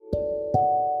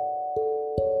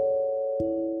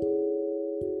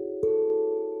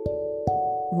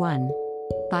1.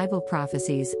 Bible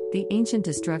Prophecies, the ancient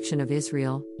destruction of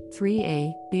Israel.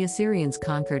 3a. The Assyrians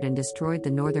conquered and destroyed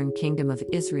the northern kingdom of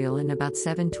Israel in about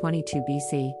 722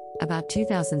 BC, about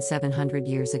 2,700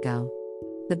 years ago.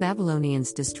 The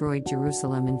Babylonians destroyed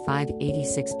Jerusalem in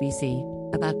 586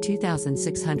 BC, about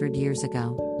 2,600 years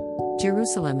ago.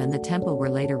 Jerusalem and the temple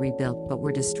were later rebuilt but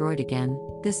were destroyed again,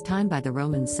 this time by the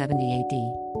Romans 70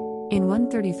 AD. In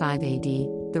 135 AD,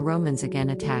 the Romans again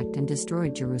attacked and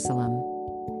destroyed Jerusalem.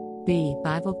 B.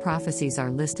 Bible prophecies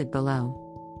are listed below.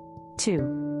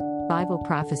 2. Bible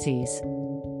prophecies.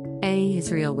 A.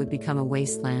 Israel would become a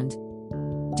wasteland.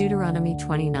 Deuteronomy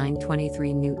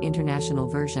 29:23 New International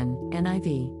Version,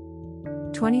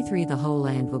 NIV. 23 The whole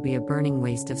land will be a burning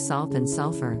waste of salt and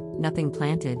sulfur, nothing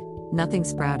planted, nothing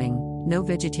sprouting, no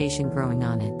vegetation growing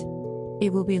on it.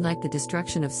 It will be like the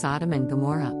destruction of Sodom and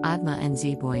Gomorrah, Admah and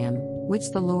Zeboim,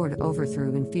 which the Lord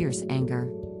overthrew in fierce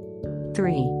anger.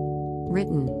 3.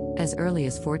 Written, as early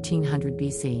as 1400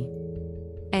 BC.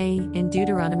 A. In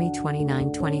Deuteronomy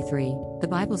 29:23, the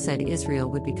Bible said Israel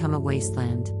would become a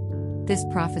wasteland. This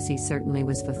prophecy certainly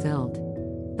was fulfilled.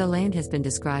 The land has been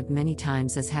described many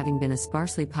times as having been a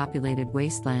sparsely populated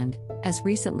wasteland, as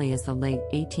recently as the late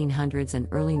 1800s and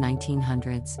early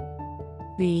 1900s.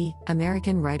 B.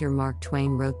 American writer Mark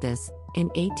Twain wrote this, in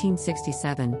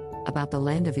 1867, about the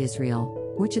land of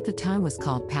Israel, which at the time was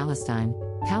called Palestine.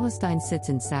 Palestine sits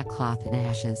in sackcloth and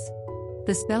ashes.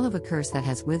 The spell of a curse that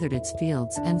has withered its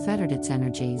fields and fettered its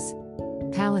energies.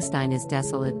 Palestine is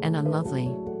desolate and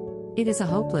unlovely. It is a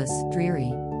hopeless, dreary,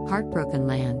 heartbroken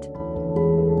land.